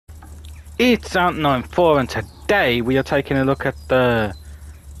It's Ant 94 and today we are taking a look at the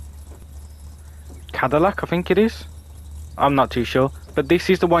Cadillac, I think it is. I'm not too sure, but this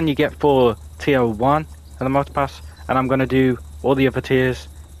is the one you get for tier 1 and the Motorpass, and I'm going to do all the other tiers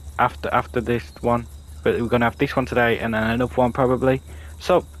after this one, but we're going to have this one today and then another one probably.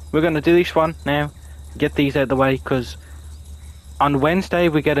 So we're going to do this one now, get these out of the way, because on Wednesday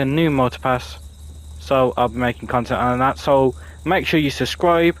we get a new Motorpass, so I'll be making content on that. So make sure you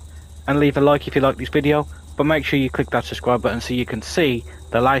subscribe and leave a like if you like this video, but make sure you click that subscribe button so you can see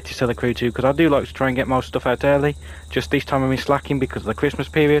the latest of the crew too, because I do like to try and get most stuff out early. Just this time I've been slacking because of the Christmas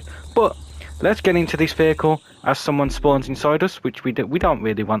period. But let's get into this vehicle as someone spawns inside us, which we don't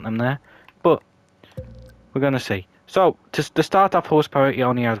really want them there, but we're gonna see. So to start off horsepower, it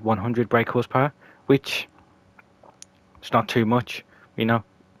only has 100 brake horsepower, which it's not too much, you know.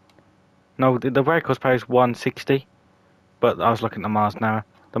 No, the brake horsepower is 160, but I was looking at the miles an hour.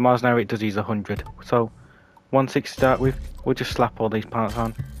 The miles an hour it does is 100, so 160 to start with. We'll just slap all these parts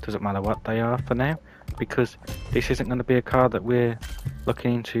on, doesn't matter what they are for now, because this isn't going to be a car that we're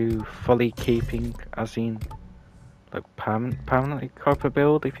looking into fully keeping, as in like permanently copper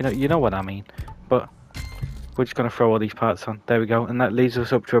build, if you know what I mean. But we're just going to throw all these parts on. There we go, and that leads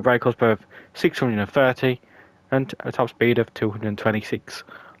us up to a brake horsepower of 630 and a top speed of 226,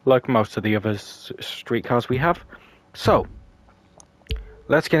 like most of the other street cars we have. So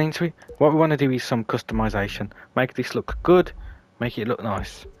let's get into it. What we want to do is some customization. Make this look good, make it look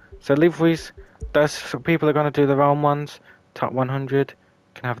nice. So liveries, there's some people are going to do their own ones. Top 100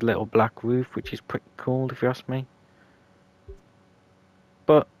 can have a little black roof, which is pretty cool if you ask me.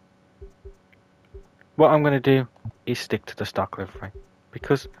 But what I'm going to do is stick to the stock livery,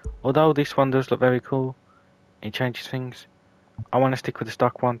 because although this one does look very cool, it changes things. I want to stick with the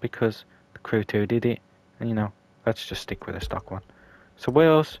stock one because the crew 2 did it, and you know, let's just stick with the stock one. So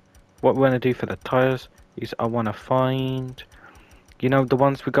wheels, what we're going to do for the tyres is I want to find, you know, the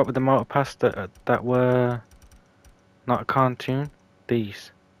ones we got with the Motorpass that were not a cartoon.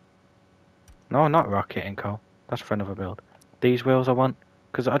 These. No, not Rocket and Co. That's for another build. These wheels I want,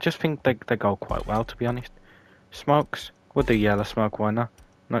 because I just think they go quite well, to be honest. Smokes, we'll do yellow smoke, why not?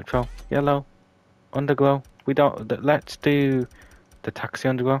 Nitro, yellow. Underglow, we don't, let's do the taxi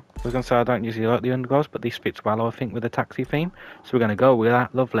underglow. I was going to say I don't usually like the underglows, but this fits well, I think, with the taxi theme. So we're going to go with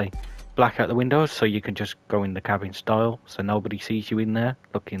that. Lovely. Black out the windows so you can just go in the cabin style, so nobody sees you in there.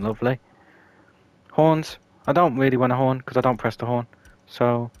 Looking lovely. Horns, I don't really want a horn because I don't press the horn.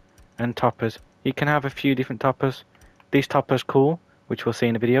 So, and toppers. You can have a few different toppers. These toppers cool, which we'll see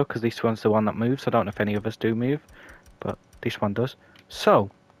in the video, because this one's the one that moves. I don't know if any of us do move, but this one does.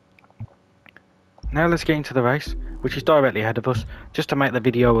 So now let's get into the race, which is directly ahead of us, just to make the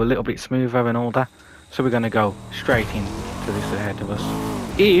video a little bit smoother and all that. So we're going to go straight into this ahead of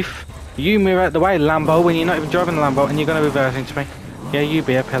us. If you move out the way, Lambo, when you're not even driving the Lambo and you're going to reverse into me, yeah, you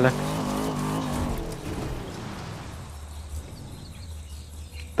be a pillar.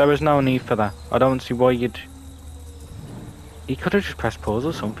 There was no need for that. I don't see why you'd... He could have just pressed pause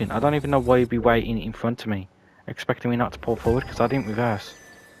or something. I don't even know why you'd be waiting in front of me, expecting me not to pull forward, because I didn't reverse.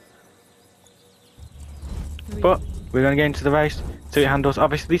 But we're going to get into the race, see how it handles.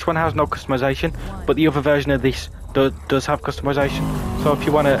 Obviously this one has no customization, but the other version of this does have customization. So if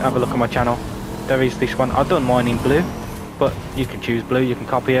you want to have a look at my channel, there is this one. I've done mine in blue, but you can choose blue. You can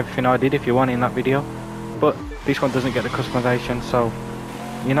copy everything I did if you want in that video, but this one doesn't get the customization, so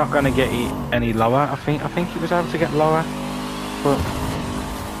you're not going to get it any lower. I think it was able to get lower,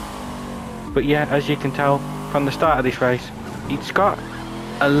 but yeah, as you can tell from the start of this race, it's got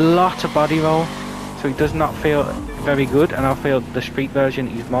a lot of body roll. So it does not feel very good, and I feel the street version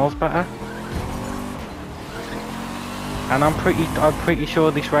is miles better. And I'm pretty sure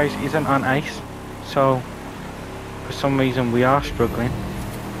this race isn't on Ace, so for some reason we are struggling.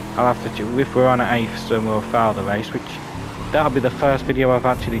 I'll have to, if we're on an Ace, then we'll fail the race, which that'll be the first video I've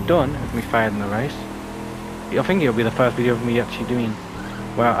actually done of me failing the race. I think it'll be the first video of me actually doing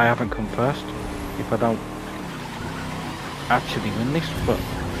where I haven't come first, if I don't actually win this, but.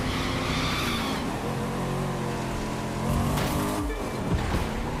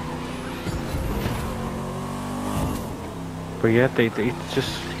 But yeah, it's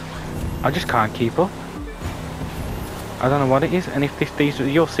just, I just can't keep up. I don't know what it is, and if these,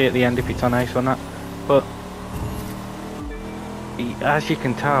 you'll see at the end if it's on Ace or not. But as you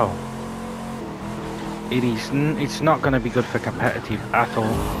can tell, it's not going to be good for competitive at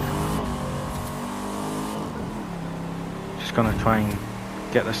all. Just gonna try and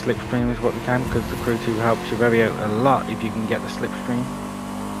get the slipstream is what we can, because the crew 2 helps you very out a lot if you can get the slipstream.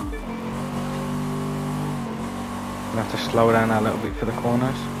 We'll have to slow down a little bit for the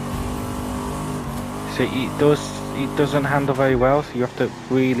corners. So it doesn't handle very well, so you have to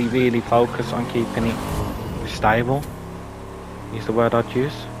really focus on keeping it stable, is the word I'd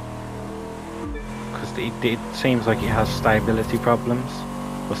use. Because it seems like it has stability problems,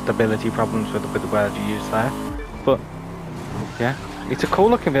 or stability problems with the word you use there. But yeah, it's a cool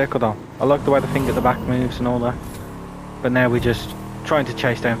looking vehicle though. I like the way the thing at the back moves and all that. But now we're just trying to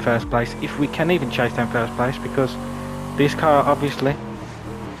chase down first place, if we can even chase down first place, because this car obviously,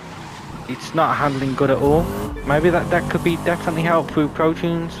 it's not handling good at all. Maybe that could be definitely helped through Pro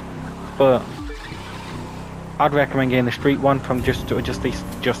Tunes, but I'd recommend getting the street one from just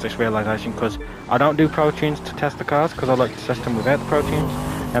this realization, because I don't do Pro Tunes to test the cars, because I like to test them without the Pro Tunes,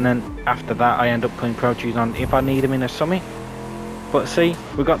 and then after that I end up putting Pro Tunes on if I need them in a summit. But see,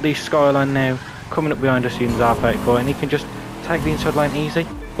 we've got the Skyline now coming up behind us using his R34, and he can just take the inside line easy,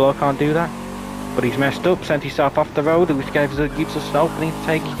 but I can't do that. But he's messed up, sent himself off the road, which gives us an opening to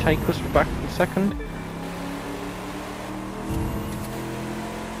take us back in second.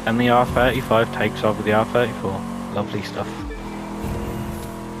 And the R35 takes over the R34. Lovely stuff.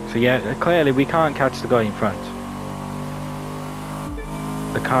 So yeah, clearly we can't catch the guy in front.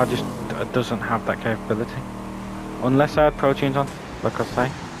 The car just doesn't have that capability. Unless I had Pro Tunes on, like I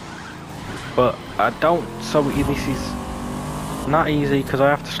say. But I don't, so this is not easy, because I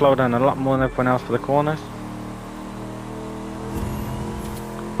have to slow down a lot more than everyone else for the corners.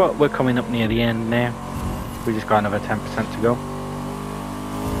 But we're coming up near the end now. We just got another 10% to go.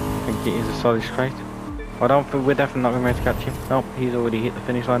 I think it is a solid straight. I don't think we're definitely not going to be able to catch him. Nope, he's already hit the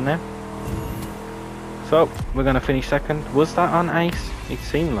finish line now. So we're going to finish second. Was that on Ace? It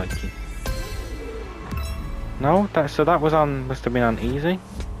seemed like it. No, so that was on, must have been on easy.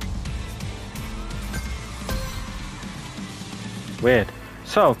 Weird.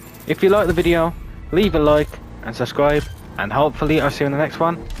 So, if you like the video, leave a like and subscribe, and hopefully I'll see you in the next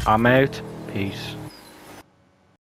one. I'm out. Peace.